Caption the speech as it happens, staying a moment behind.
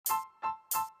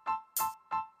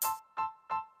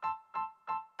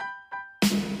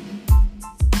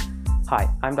Hi,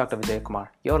 I'm Dr. Vijay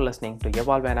Kumar. You're listening to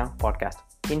Evolvena podcast.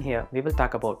 In here, we will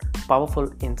talk about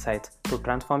powerful insights to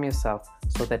transform yourself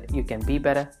so that you can be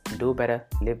better, do better,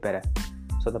 live better.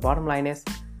 So the bottom line is,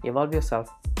 evolve yourself,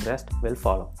 rest will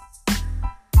follow.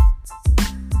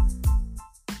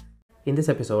 In this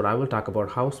episode, I will talk about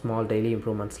how small daily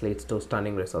improvements leads to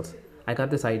stunning results. I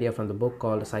got this idea from the book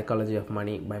called Psychology of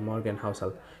Money by Morgan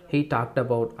Housel. He talked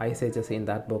about ice ages in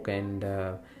that book, and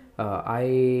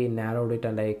I narrowed it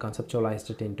and I conceptualized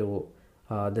it into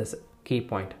this key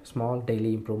point: small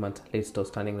daily improvements leads to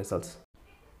stunning results.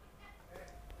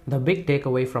 The big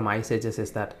takeaway from ice ages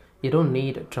is that you don't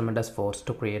need tremendous force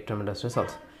to create tremendous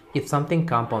results. If something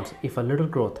compounds, if a little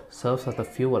growth serves as the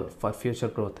fuel for future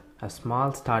growth, a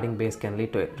small starting base can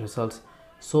lead to results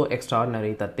so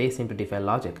extraordinary that they seem to defy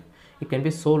logic. It can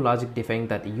be so logic defying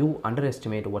that you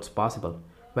underestimate what's possible,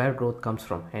 where growth comes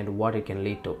from, and what it can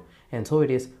lead to. And so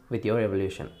it is with your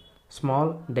evolution.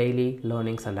 Small daily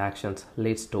learnings and actions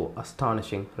leads to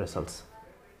astonishing results.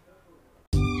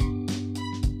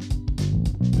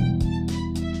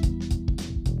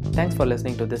 Thanks for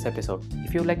listening to this episode.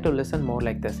 If you'd like to listen more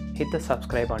like this, hit the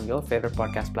subscribe on your favorite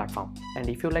podcast platform. And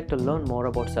if you'd like to learn more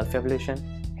about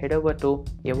self-evolution, head over to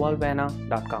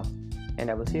evolvena.com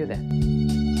and I will see you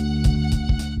there.